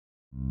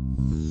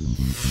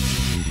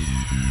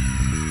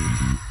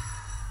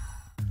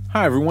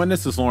Hi everyone,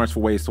 this is Lawrence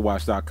for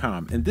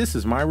WaysToWatch.com, and this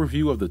is my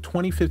review of the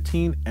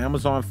 2015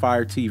 Amazon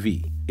Fire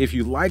TV. If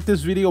you like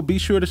this video, be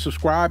sure to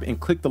subscribe and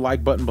click the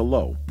like button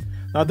below.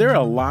 Now, there are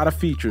a lot of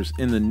features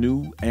in the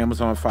new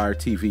Amazon Fire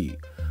TV,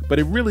 but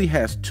it really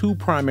has two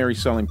primary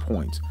selling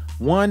points.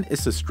 One,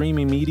 it's a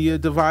streaming media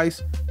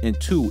device, and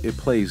two, it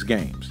plays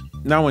games.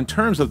 Now, in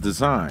terms of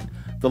design,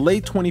 the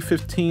late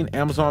 2015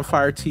 Amazon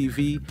Fire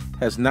TV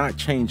has not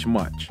changed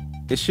much.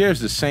 It shares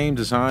the same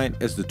design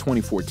as the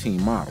 2014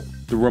 model.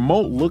 The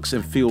remote looks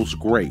and feels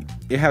great.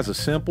 It has a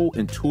simple,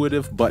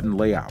 intuitive button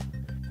layout.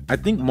 I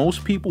think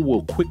most people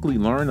will quickly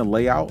learn the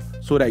layout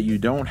so that you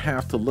don't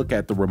have to look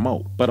at the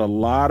remote, but a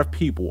lot of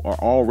people are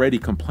already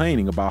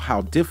complaining about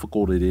how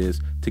difficult it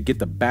is to get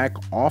the back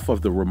off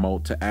of the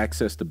remote to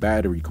access the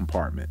battery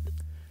compartment.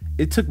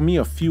 It took me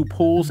a few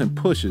pulls and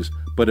pushes,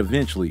 but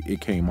eventually it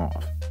came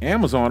off.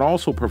 Amazon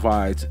also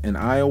provides an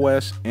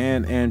iOS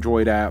and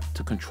Android app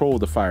to control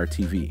the Fire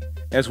TV.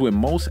 As with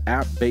most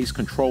app-based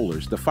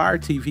controllers, the Fire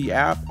TV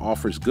app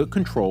offers good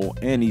control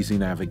and easy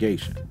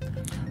navigation.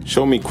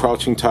 Show me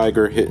Crouching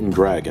Tiger, Hidden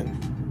Dragon.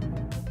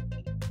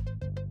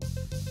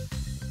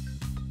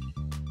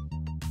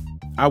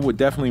 I would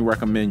definitely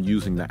recommend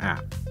using the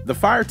app. The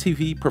Fire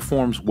TV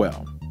performs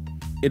well.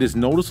 It is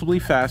noticeably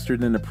faster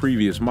than the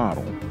previous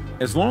model.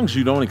 As long as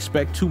you don't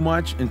expect too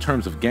much in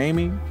terms of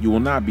gaming, you will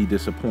not be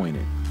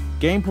disappointed.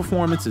 Game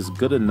performance is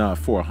good enough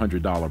for a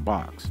 $100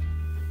 box.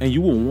 And you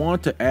will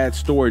want to add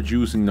storage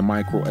using the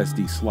micro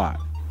SD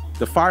slot.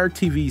 The Fire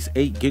TV's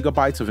 8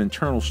 GB of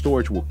internal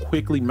storage will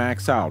quickly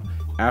max out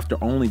after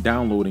only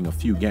downloading a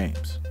few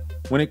games.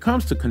 When it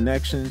comes to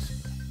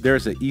connections,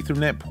 there's an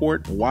Ethernet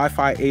port,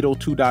 Wi-Fi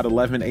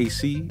 802.11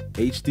 AC,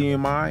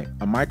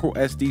 HDMI, a micro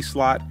SD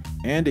slot,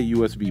 and a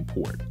USB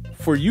port.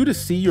 For you to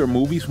see your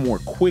movies more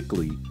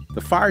quickly,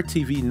 the Fire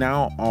TV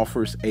now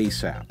offers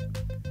ASAP.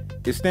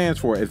 It stands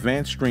for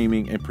Advanced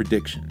Streaming and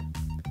Prediction.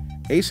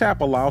 ASAP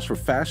allows for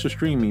faster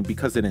streaming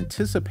because it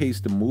anticipates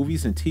the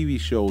movies and TV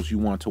shows you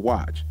want to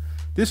watch.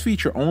 This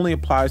feature only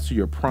applies to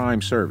your Prime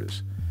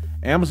service.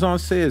 Amazon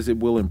says it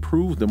will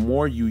improve the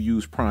more you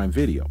use Prime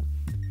Video.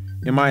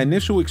 In my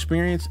initial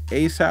experience,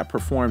 ASAP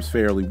performs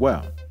fairly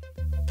well.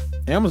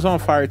 Amazon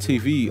Fire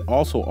TV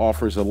also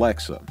offers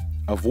Alexa,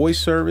 a voice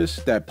service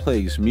that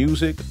plays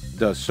music,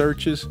 does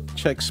searches,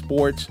 checks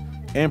sports,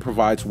 and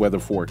provides weather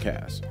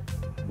forecasts.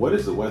 What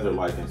is the weather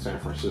like in San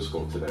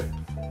Francisco today?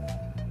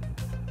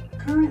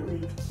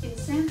 Currently, in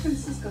San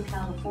Francisco,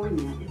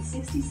 California, it's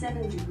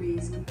 67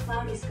 degrees with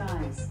cloudy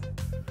skies.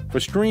 For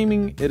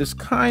streaming, it is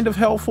kind of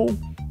helpful.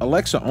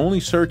 Alexa only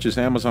searches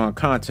Amazon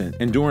content,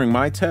 and during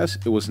my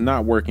test, it was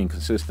not working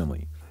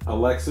consistently.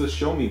 Alexa,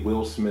 show me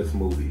Will Smith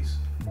movies.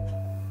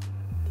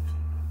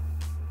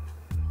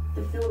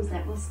 The films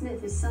that Will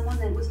Smith is someone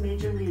that was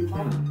majorly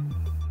involved.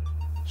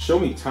 Show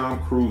me Tom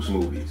Cruise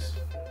movies.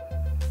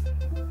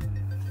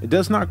 It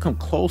does not come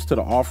close to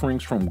the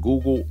offerings from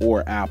Google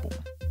or Apple.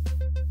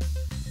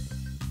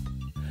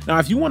 Now,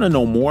 if you want to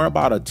know more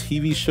about a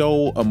TV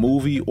show, a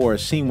movie, or a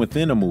scene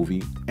within a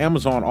movie,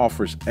 Amazon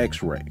offers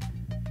X-Ray.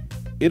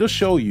 It'll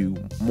show you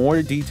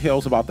more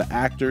details about the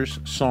actors,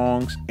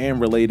 songs,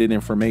 and related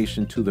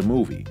information to the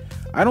movie.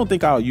 I don't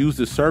think I'll use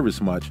this service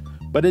much,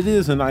 but it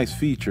is a nice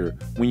feature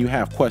when you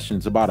have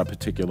questions about a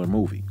particular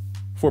movie.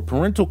 For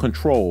parental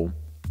control,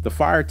 the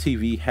Fire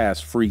TV has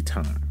free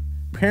time.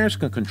 Parents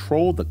can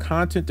control the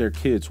content their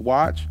kids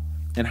watch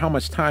and how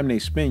much time they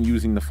spend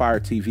using the Fire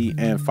TV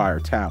and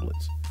Fire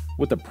tablets.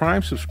 With the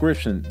Prime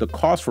subscription, the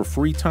cost for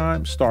free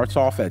time starts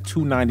off at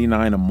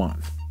 $2.99 a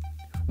month.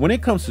 When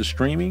it comes to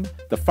streaming,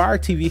 the Fire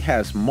TV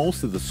has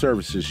most of the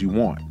services you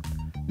want.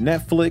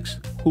 Netflix,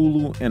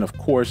 Hulu, and of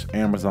course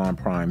Amazon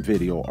Prime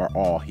Video are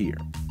all here.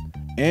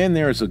 And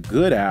there is a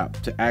good app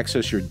to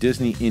access your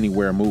Disney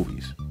Anywhere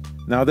movies.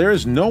 Now, there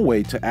is no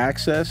way to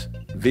access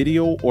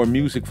video or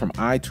music from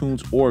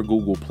iTunes or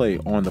Google Play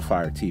on the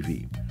Fire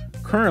TV.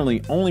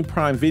 Currently, only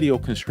Prime Video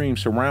can stream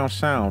surround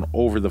sound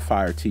over the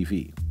Fire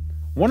TV.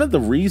 One of the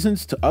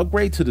reasons to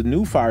upgrade to the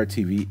new Fire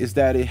TV is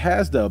that it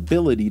has the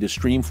ability to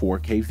stream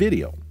 4K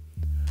video.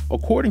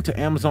 According to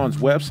Amazon's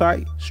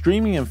website,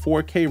 streaming in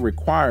 4K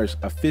requires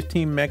a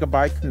 15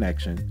 megabyte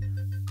connection.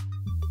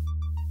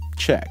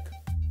 Check.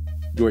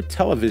 Your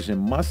television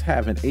must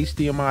have an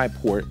HDMI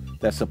port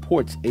that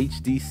supports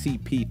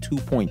HDCP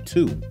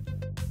 2.2.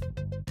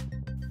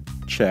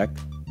 Check.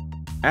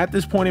 At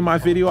this point in my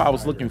video, I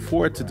was looking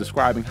forward to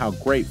describing how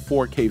great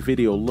 4K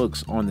video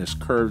looks on this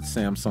curved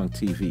Samsung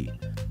TV.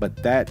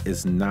 But that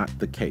is not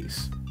the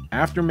case.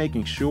 After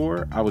making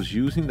sure I was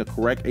using the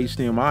correct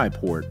HDMI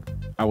port,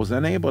 I was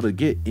unable to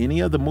get any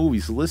of the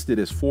movies listed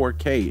as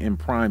 4K in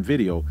Prime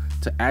Video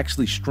to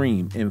actually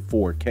stream in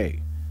 4K.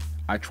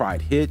 I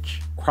tried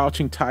Hitch,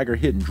 Crouching Tiger,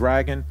 Hidden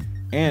Dragon,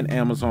 and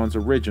Amazon's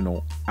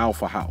original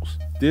Alpha House.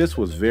 This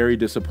was very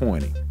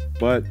disappointing,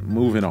 but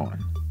moving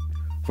on.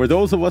 For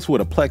those of us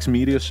with a Plex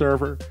media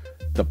server,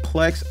 the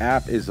Plex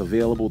app is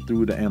available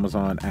through the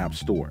Amazon App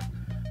Store.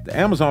 The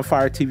Amazon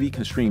Fire TV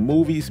can stream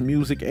movies,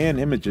 music, and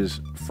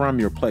images from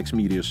your Plex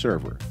media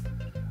server.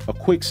 A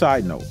quick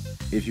side note,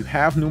 if you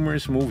have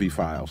numerous movie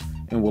files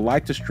and would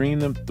like to stream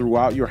them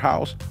throughout your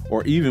house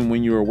or even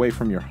when you're away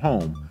from your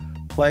home,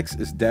 Plex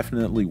is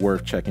definitely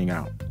worth checking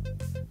out.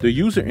 The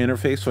user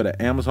interface for the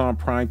Amazon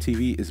Prime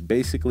TV is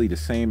basically the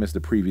same as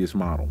the previous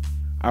model.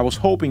 I was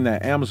hoping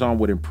that Amazon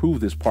would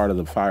improve this part of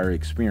the Fire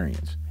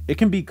experience. It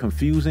can be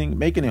confusing,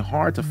 making it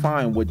hard to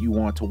find what you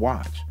want to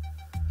watch.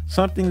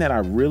 Something that I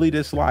really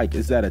dislike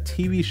is that a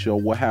TV show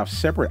will have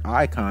separate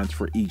icons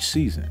for each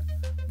season.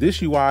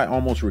 This UI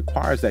almost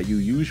requires that you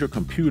use your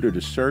computer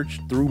to search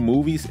through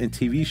movies and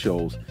TV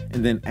shows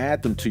and then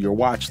add them to your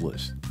watch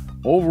list.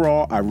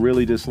 Overall, I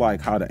really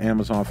dislike how the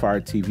Amazon Fire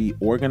TV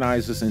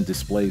organizes and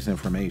displays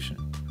information.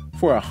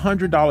 For a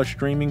 $100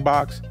 streaming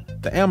box,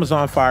 the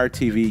Amazon Fire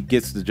TV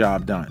gets the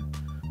job done,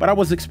 but I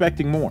was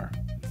expecting more.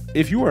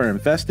 If you are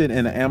invested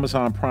in the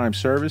Amazon Prime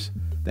service,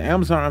 the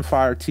Amazon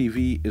Fire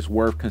TV is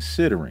worth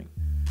considering.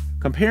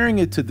 Comparing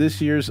it to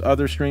this year's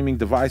other streaming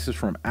devices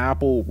from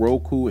Apple,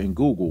 Roku, and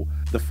Google,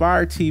 the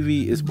Fire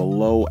TV is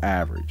below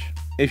average.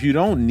 If you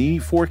don't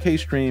need 4K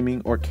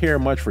streaming or care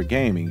much for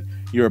gaming,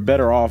 you're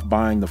better off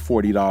buying the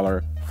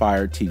 $40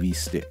 Fire TV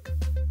stick.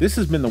 This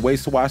has been the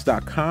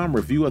WaysToWatch.com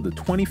review of the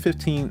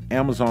 2015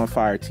 Amazon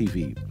Fire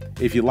TV.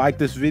 If you like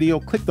this video,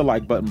 click the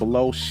like button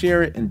below,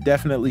 share it, and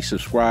definitely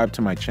subscribe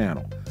to my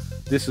channel.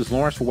 This is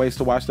Lawrence for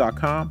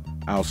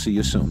WaysToWatch.com. I'll see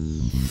you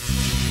soon.